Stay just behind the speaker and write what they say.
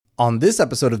On this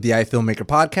episode of the iFilmmaker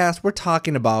podcast, we're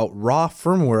talking about raw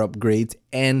firmware upgrades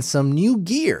and some new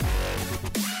gear.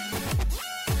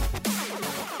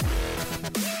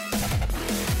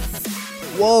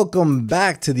 Welcome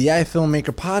back to the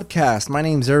iFilmmaker podcast. My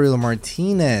name's Ariel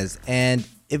Martinez, and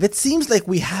if it seems like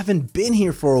we haven't been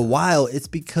here for a while, it's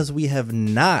because we have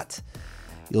not.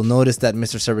 You'll notice that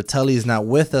Mr. Cervatelli is not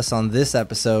with us on this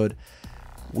episode.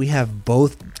 We have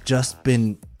both just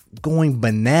been going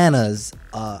bananas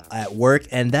at work,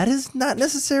 and that is not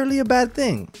necessarily a bad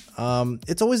thing.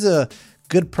 It's always a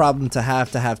good problem to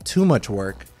have too much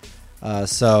work.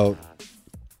 At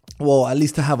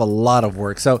least to have a lot of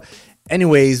work. So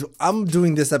anyways, I'm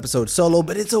doing this episode solo,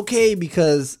 but it's okay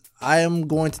because I am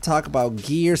going to talk about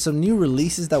gear, some new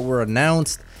releases that were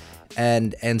announced,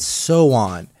 and so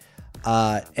on.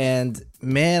 And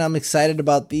man, I'm excited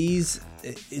about these.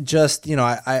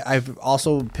 I've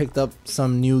also picked up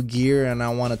some new gear, and I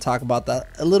want to talk about that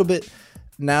a little bit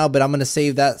now, but I'm going to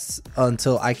save that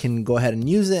until I can go ahead and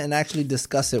use it and actually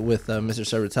discuss it with Mr.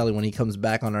 Cervatelli when he comes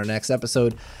back on our next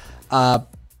episode. But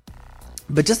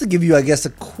just to give you, I guess, a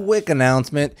quick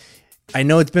announcement, I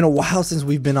know it's been a while since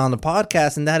we've been on the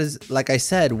podcast, and that is, like I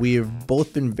said, we've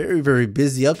both been very, very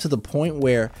busy up to the point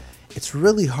where it's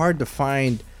really hard to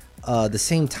find the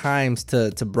same times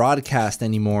to broadcast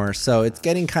anymore. So it's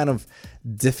getting kind of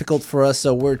difficult for us.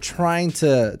 So we're trying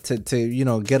to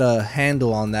get a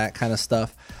handle on that kind of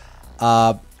stuff.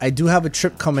 I do have a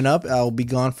trip coming up. I'll be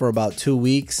gone for about 2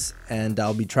 weeks, and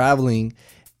I'll be traveling,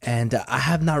 and I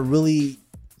have not really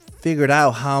figured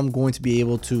out how I'm going to be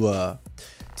able to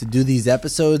do these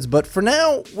episodes. But for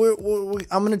now,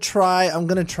 I'm gonna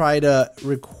try to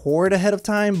record ahead of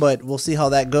time, but we'll see how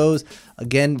that goes.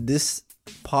 Again, this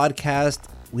podcast,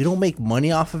 we don't make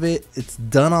money off of it. It's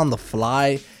done on the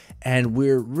fly, and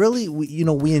we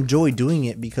enjoy doing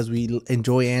it because we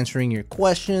enjoy answering your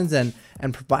questions and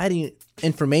providing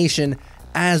information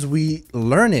as we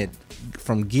learn it,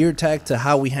 from gear tech to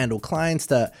how we handle clients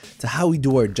to how we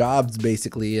do our jobs,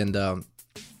 basically, and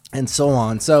so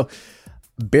on. So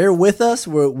bear with us.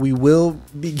 We will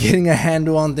be getting a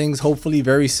handle on things hopefully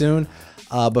very soon,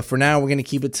 but for now we're going to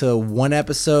keep it to one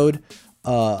episode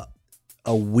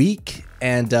a week,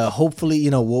 and hopefully,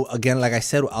 again, like I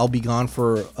said, I'll be gone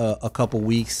for a couple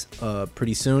weeks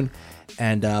pretty soon,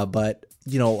 and but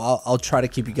I'll try to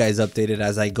keep you guys updated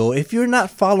as I go. If you're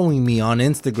not following me on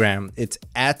Instagram, it's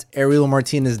at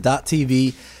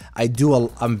arielmartinez.tv.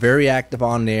 I'm very active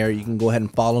on there. You can go ahead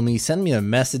and follow me, send me a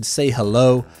message, say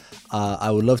hello.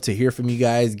 I would love to hear from you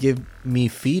guys. Give me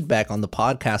feedback on the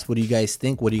podcast. What do you guys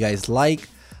think? What do you guys like?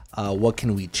 What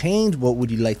can we change? What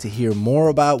would you like to hear more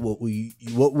about? What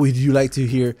would you like to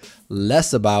hear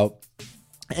less about?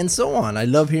 And so on. I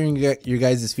love hearing your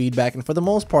guys' feedback, and for the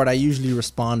most part, I usually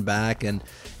respond back, and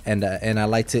I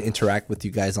like to interact with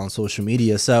you guys on social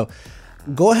media. So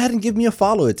go ahead and give me a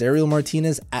follow. It's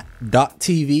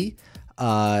arielmartinez.tv.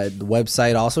 The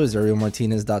website also is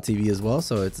arielmartinez.tv as well,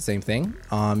 so it's the same thing.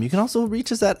 You can also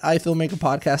reach us at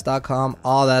ifilmmakerpodcast.com.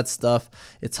 All that stuff,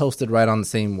 it's hosted right on the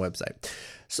same website.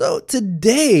 So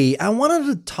today, I wanted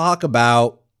to talk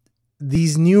about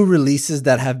these new releases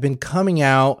that have been coming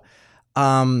out,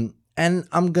 and let's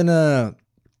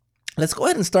go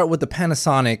ahead and start with the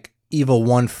Panasonic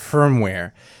Eva1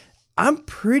 firmware. I'm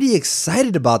pretty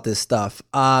excited about this stuff.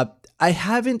 I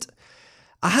haven't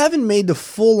made the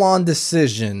full-on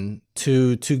decision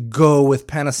to go with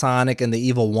Panasonic and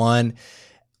the Eva1.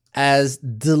 As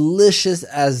delicious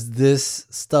as this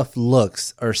stuff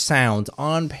looks or sounds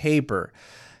on paper,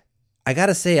 I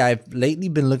gotta say, I've lately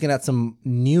been looking at some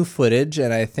new footage,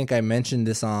 and I think I mentioned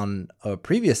this on a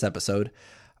previous episode.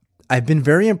 I've been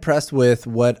very impressed with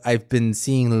what I've been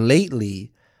seeing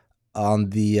lately on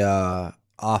the out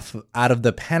of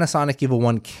the Panasonic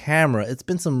Eva1 camera. It's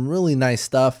been some really nice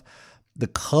stuff. The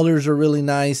colors are really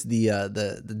nice.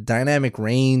 The dynamic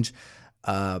range,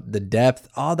 the depth,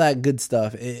 all that good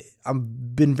stuff.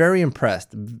 I've been very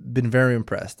impressed.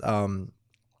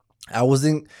 I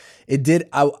wasn't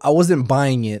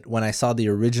buying it when I saw the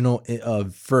original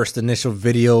first initial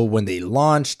video when they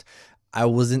launched. I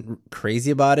wasn't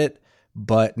crazy about it,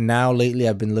 but now lately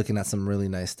I've been looking at some really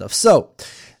nice stuff. So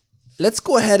let's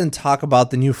go ahead and talk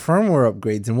about the new firmware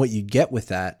upgrades and what you get with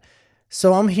that.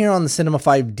 So I'm here on the Cinema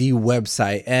 5D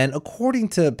website, and according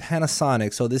to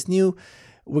Panasonic,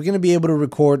 we're going to be able to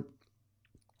record,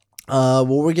 what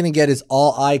we're going to get is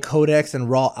all I codecs and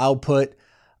raw output.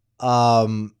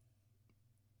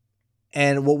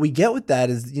 And what we get with that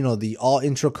is, the all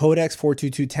intro codecs,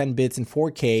 422 10 bits and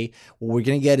 4K. What we're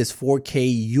going to get is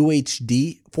 4K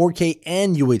UHD, 4K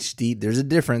and UHD. There's a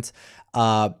difference,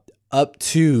 up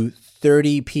to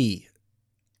 30p.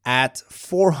 at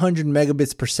 400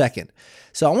 megabits per second.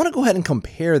 So I want to go ahead and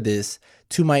compare this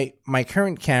to my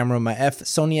current camera, my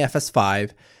Sony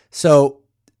FS5. So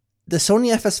the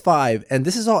Sony FS5, and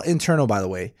this is all internal, by the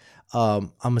way.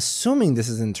 I'm assuming this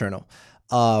is internal.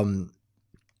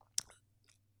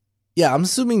 Yeah, I'm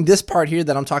assuming this part here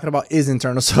that I'm talking about is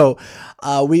internal. So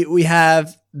we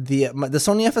have the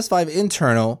Sony FS5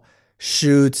 internal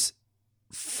shoots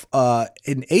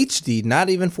in HD, not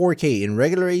even 4K, in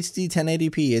regular HD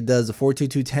 1080p. It does a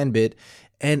 422 10-bit,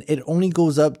 and it only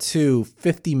goes up to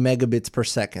 50 megabits per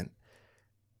second.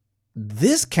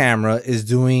 This camera is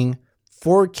doing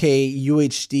 4K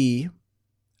UHD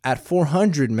at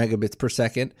 400 megabits per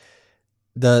second.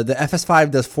 The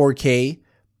FS5 does 4K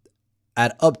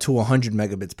at up to 100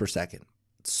 megabits per second.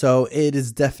 So it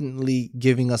is definitely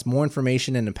giving us more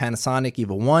information in the Panasonic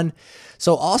Eva1.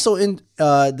 So also in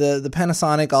the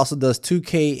Panasonic also does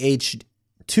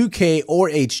 2K or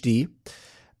HD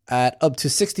at up to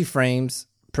 60 frames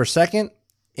per second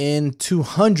in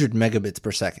 200 megabits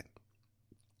per second.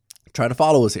 Try to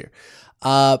follow us here.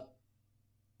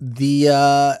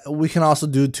 We can also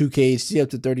do 2K HD up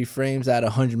to 30 frames at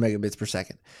 100 megabits per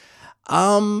second.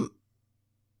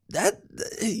 That,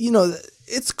 you know,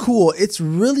 it's cool. It's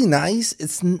really nice.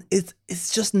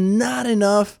 It's just not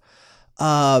enough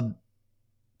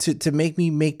to make me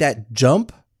make that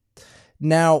jump.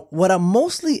 Now, what I'm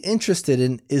mostly interested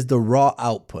in is the raw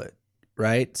output,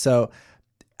 right? So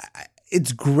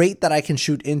it's great that I can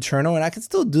shoot internal, and I can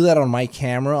still do that on my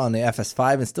camera on the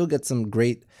FS5 and still get some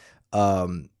great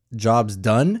jobs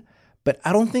done. But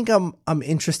I don't think I'm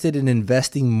interested in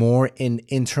investing more in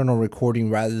internal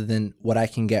recording rather than what I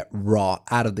can get raw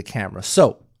out of the camera.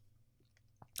 So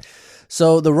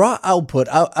the raw output,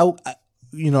 out of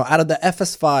the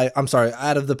FS5,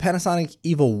 out of the Panasonic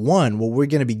Eva1, what we're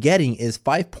going to be getting is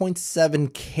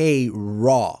 5.7K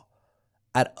raw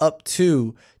at up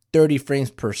to 30 frames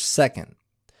per second.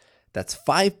 That's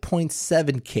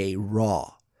 5.7K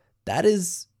raw. That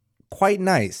is quite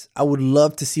nice. I would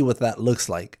love to see what that looks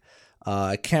like.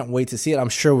 I can't wait to see it. I'm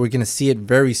sure we're going to see it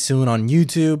very soon on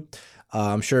YouTube.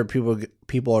 I'm sure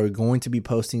people are going to be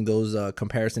posting those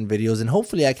comparison videos, and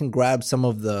hopefully I can grab some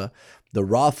of the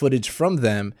raw footage from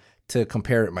them to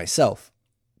compare it myself.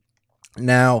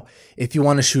 Now, if you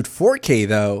want to shoot 4K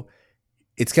though,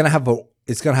 it's going to have a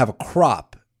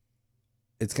crop.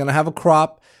 It's going to have a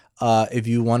crop if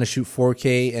you want to shoot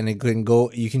 4K, and you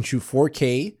can shoot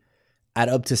 4K at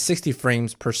up to 60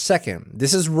 frames per second.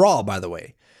 This is raw, by the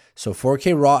way. So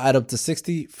 4K raw at up to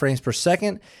 60 frames per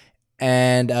second.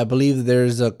 And I believe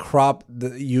there's a crop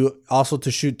that you also to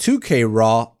shoot 2K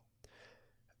raw.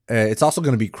 It's also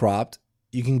going to be cropped.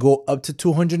 You can go up to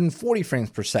 240 frames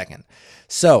per second.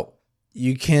 So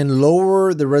you can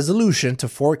lower the resolution to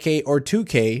 4K or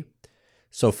 2K.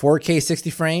 So 4K 60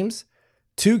 frames,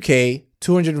 2K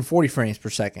 240 frames per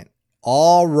second,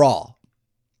 all raw.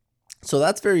 So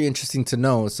that's very interesting to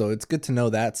know. So it's good to know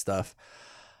that stuff.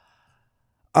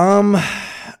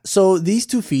 So these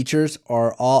two features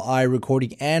are all eye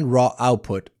recording and raw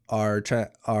output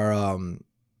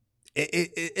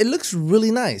it looks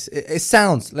really nice. It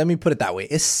sounds, let me put it that way.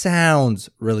 It sounds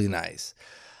really nice.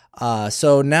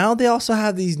 So now they also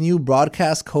have these new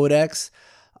broadcast codecs,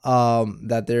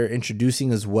 that they're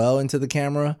introducing as well into the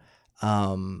camera.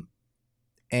 And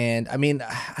I mean,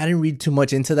 I didn't read too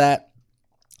much into that,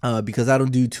 because I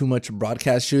don't do too much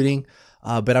broadcast shooting.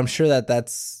 But I'm sure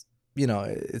that's,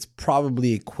 it's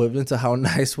probably equivalent to how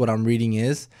nice what I'm reading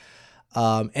is.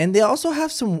 And they also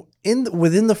have some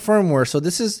within the firmware. So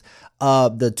this is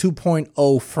the 2.0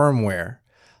 firmware.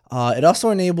 It also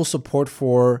enables support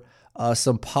for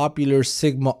some popular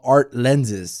Sigma Art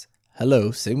lenses.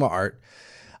 Hello, Sigma Art.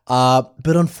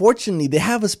 But unfortunately, they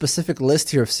have a specific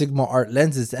list here of Sigma Art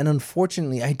lenses, and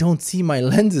unfortunately, I don't see my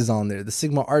lenses on there, the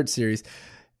Sigma Art series,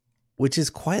 which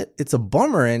is it's a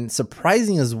bummer and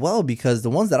surprising as well, because the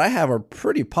ones that I have are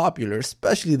pretty popular,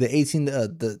 especially the 18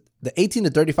 to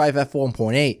 35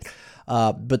 f1.8.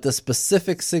 But the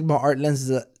specific Sigma Art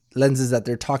lenses that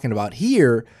they're talking about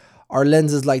here are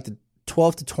lenses like the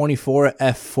 12 to 24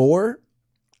 f4,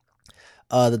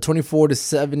 the 24 to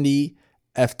 70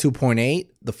 f2.8,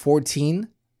 the 14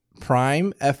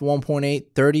 prime f1.8,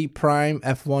 30 prime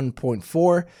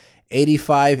f1.4,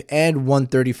 85 and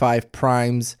 135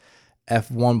 primes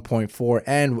f1.4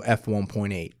 and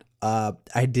f1.8.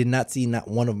 I did not see not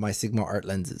one of my Sigma Art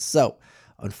lenses, so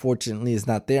unfortunately it's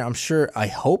not there. I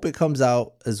hope it comes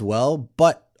out as well,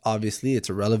 but obviously it's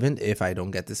irrelevant if I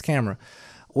don't get this camera,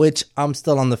 which I'm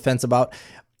still on the fence about.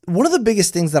 One of the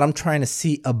biggest things that I'm trying to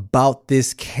see about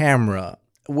this camera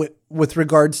with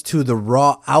regards to the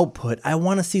raw output, I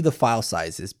want to see the file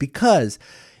sizes, because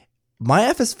My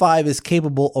FS5 is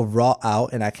capable of raw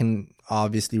out, and I can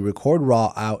obviously record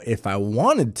raw out if I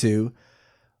wanted to,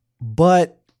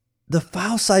 but the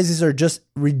file sizes are just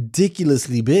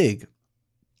ridiculously big.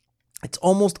 It's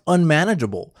almost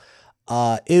unmanageable.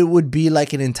 It would be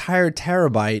like an entire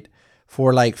terabyte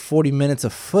for like 40 minutes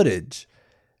of footage.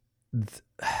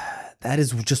 That is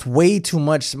just way too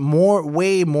much,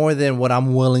 way more than what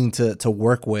I'm willing to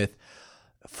work with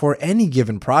for any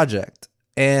given project.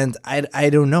 And I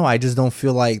don't know. I just don't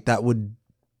feel like that would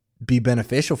be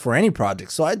beneficial for any project.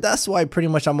 So that's why pretty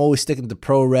much I'm always sticking to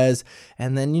ProRes.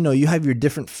 And then, you have your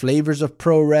different flavors of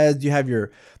ProRes. You have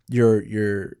your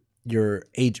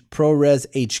ProRes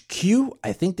HQ.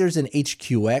 I think there's an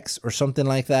HQX or something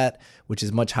like that, which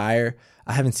is much higher.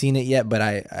 I haven't seen it yet, but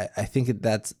I think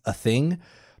that's a thing.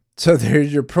 So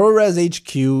there's your ProRes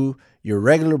HQ, your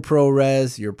regular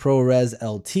ProRes, your ProRes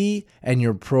LT, and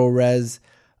your ProRes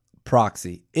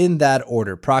Proxy, in that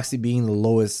order, Proxy being the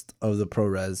lowest of the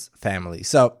ProRes family.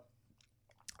 So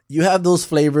you have those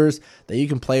flavors that you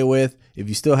can play with if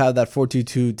you still have that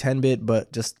 422 10-bit,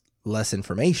 but just less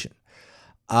information.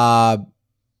 And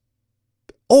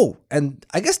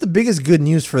I guess the biggest good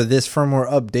news for this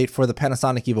firmware update for the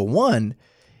Panasonic Eva1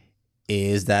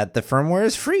 is that the firmware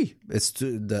is free. It's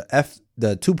the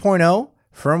 2.0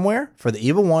 firmware for the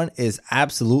Eva1 is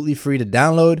absolutely free to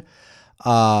download.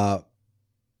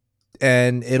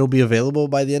 And it'll be available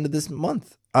by the end of this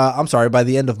month. By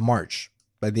the end of March.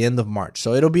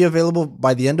 So it'll be available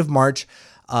by the end of March,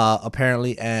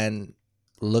 apparently, and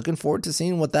looking forward to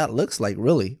seeing what that looks like,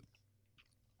 really.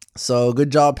 So good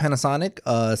job,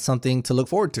 Panasonic. Something to look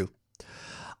forward to.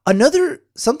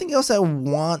 Something else I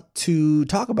want to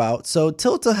talk about. So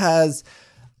Tilta has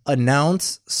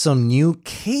announced some new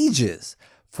cages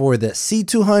for the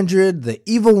C200, the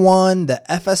Eva1, the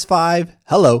FS5,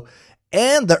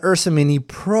 and the Ursa Mini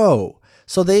Pro.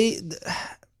 So I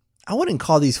wouldn't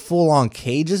call these full-on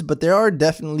cages, but there are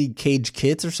definitely cage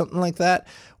kits or something like that,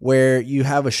 where you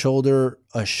have a shoulder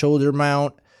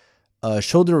mount, a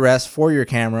shoulder rest for your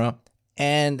camera,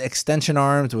 and extension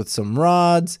arms with some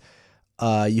rods.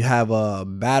 You have a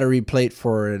battery plate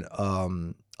for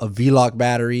a V-Lock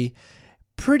battery.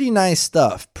 Pretty nice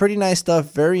stuff.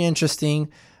 Very interesting.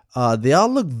 They all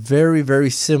look very, very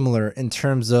similar in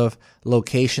terms of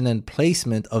location and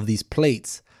placement of these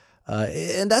plates.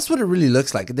 And that's what it really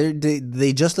looks like.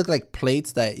 They just look like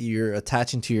plates that you're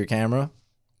attaching to your camera.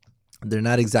 They're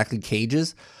not exactly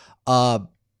cages.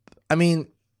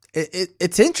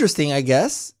 It's interesting, I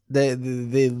guess.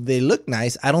 They look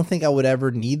nice. I don't think I would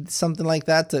ever need something like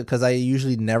that because I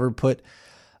usually never put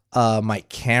my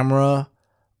camera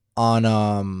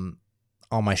on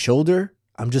my shoulder.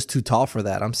 I'm just too tall for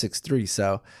that. I'm 6'3",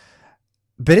 so.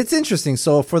 But it's interesting.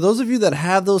 So for those of you that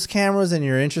have those cameras and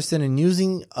you're interested in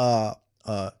using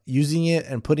it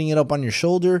and putting it up on your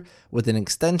shoulder with an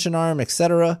extension arm,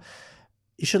 etc.,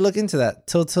 you should look into that.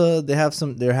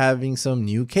 Tilta, they're having some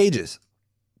new cages.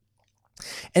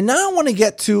 And now I want to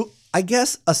get to, I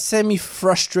guess, a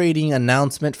semi-frustrating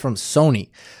announcement from Sony.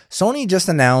 Sony just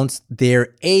announced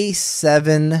their new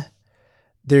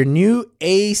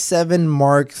A7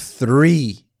 Mark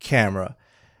III camera.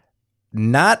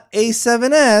 Not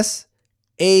A7S,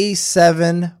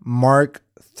 A7 Mark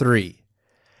III.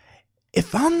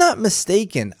 If I'm not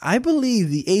mistaken, I believe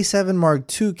the A7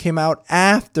 Mark II came out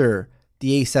after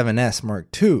the A7S Mark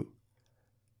II.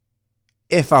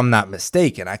 If I'm not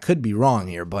mistaken, I could be wrong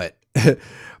here, but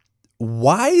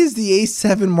why is the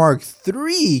A7 Mark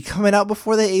III coming out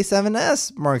before the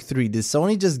A7S Mark III? Did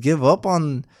Sony just give up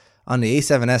on the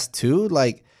A7S too?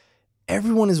 Like,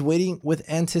 everyone is waiting with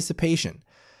anticipation.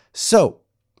 So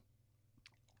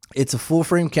it's a full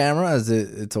frame camera, as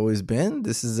it's always been.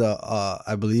 This is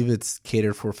I believe it's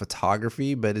catered for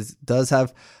photography, but it does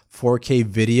have 4K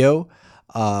video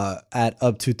at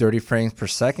up to 30 frames per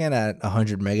second at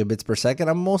 100 megabits per second.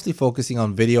 I'm mostly focusing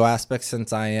on video aspects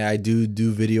since I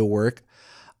do video work.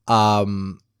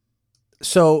 So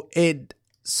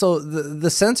the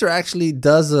sensor actually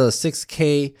does a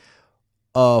 6K,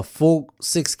 full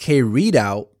 6K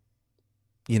readout.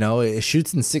 It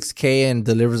shoots in 6K and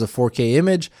delivers a 4K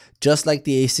image, just like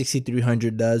the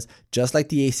A6300 does, just like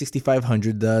the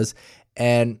A6500 does.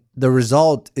 And the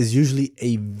result is usually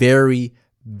a very,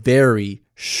 very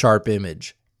sharp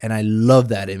image. And I love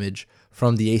that image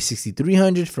from the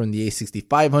A6300, from the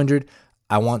A6500.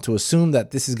 I want to assume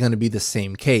that this is going to be the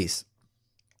same case.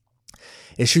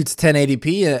 It shoots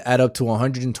 1080p at up to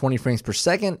 120 frames per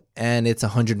second, and it's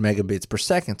 100 megabits per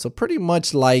second. So pretty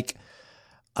much like,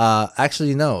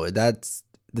 actually, no, that's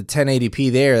the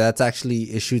 1080p there. That's actually,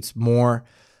 it shoots more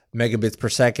megabits per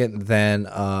second than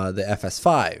the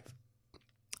FS5.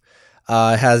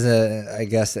 It has I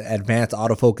guess, advanced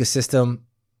autofocus system.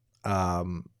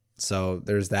 So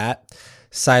there's that.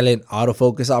 Silent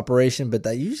autofocus operation, but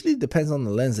that usually depends on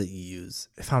the lens that you use,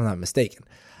 if I'm not mistaken.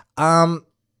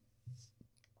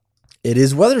 It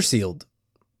is weather sealed.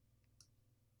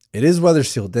 And it is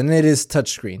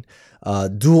touchscreen.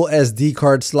 Dual SD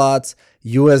card slots,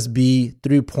 USB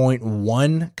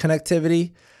 3.1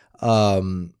 connectivity.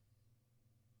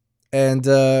 And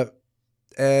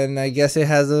I guess it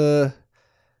has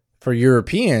for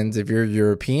Europeans, if you're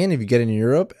European, if you get in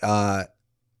Europe,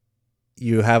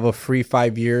 you have a free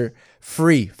 5-year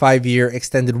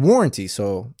extended warranty.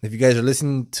 So if you guys are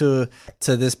listening to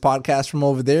this podcast from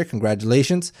over there,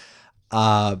 congratulations.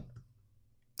 So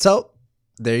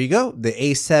there you go. The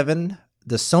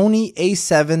Sony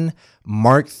A7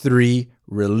 Mark III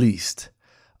released.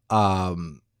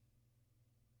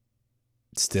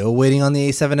 Still waiting on the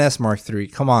A7S Mark III.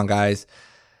 Come on, guys.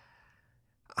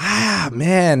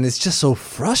 Man, it's just so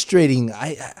frustrating.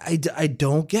 I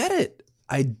don't get it.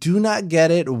 I do not get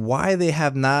it. Why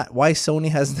Sony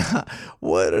has not.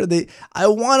 What are they? I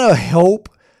want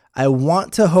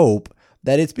to hope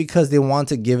that it's because they want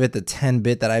to give it the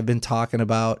 10-bit that I've been talking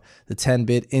about, the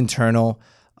 10-bit internal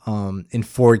in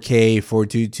 4K,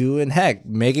 422, and heck,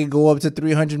 make it go up to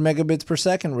 300 megabits per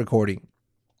second recording.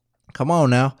 Come on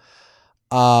now.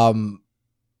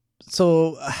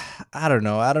 So I don't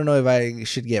know. I don't know if I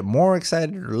should get more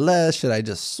excited or less. Should I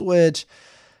just switch?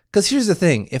 Because here's the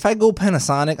thing. If I go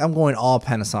Panasonic, I'm going all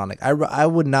Panasonic. I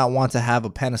would not want to have a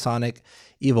Panasonic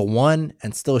Eva1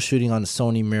 and still shooting on a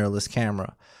Sony mirrorless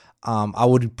camera. I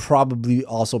would probably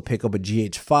also pick up a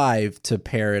GH5 to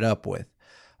pair it up with.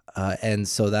 And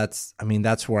so that's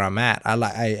where I'm at.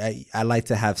 I like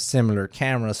to have similar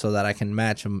cameras so that I can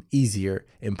match them easier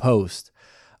in post.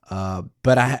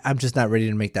 But I'm just not ready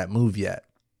to make that move yet.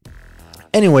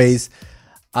 Anyways,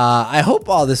 I hope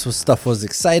all this stuff was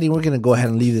exciting. We're going to go ahead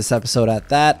and leave this episode at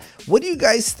that. What do you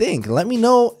guys think? Let me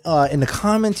know in the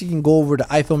comments. You can go over to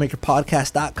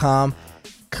iFilmmakerPodcast.com.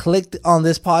 Click on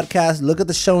this podcast. Look at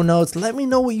the show notes. Let me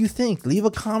know what you think. Leave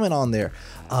a comment on there.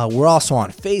 We're also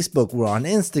on Facebook. We're on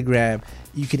Instagram.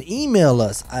 You can email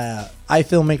us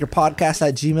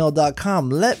ifilmmakerpodcast@gmail.com.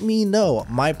 Let me know.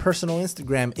 My personal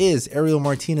Instagram is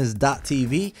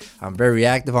arielmartinez.tv. I'm very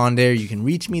active on there. You can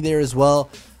reach me there as well.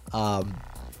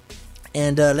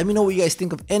 And let me know what you guys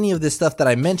think of any of this stuff that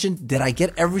I mentioned. Did I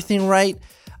get everything right?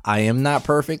 I am not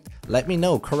perfect. Let me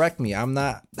know. Correct me.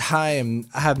 I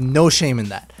have no shame in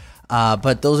that.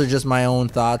 But those are just my own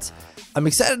thoughts. I'm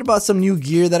excited about some new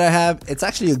gear that I have. It's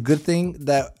actually a good thing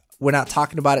that we're not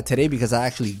talking about it today because I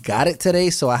actually got it today,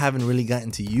 so I haven't really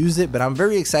gotten to use it. But I'm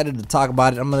very excited to talk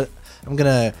about it. I'm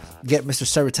gonna get Mr.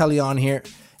 Cervitelli on here,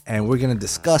 and we're gonna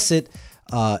discuss it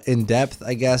in depth.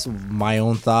 I guess my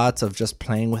own thoughts of just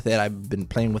playing with it. I've been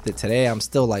playing with it today. I'm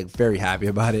still very happy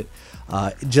about it.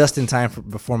 Just in time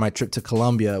before my trip to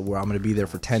Colombia, where I'm gonna be there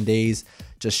for 10 days,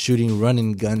 just shooting run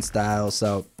and gun style.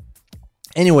 So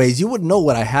anyways, you would know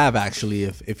what I have actually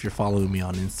if you're following me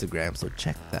on Instagram, so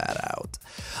check that out.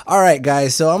 All right,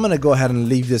 guys, so I'm going to go ahead and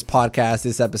leave this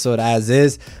episode as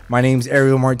is. My name's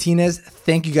Ariel Martinez.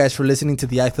 Thank you guys for listening to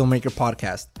the iFilmmaker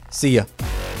podcast. See ya.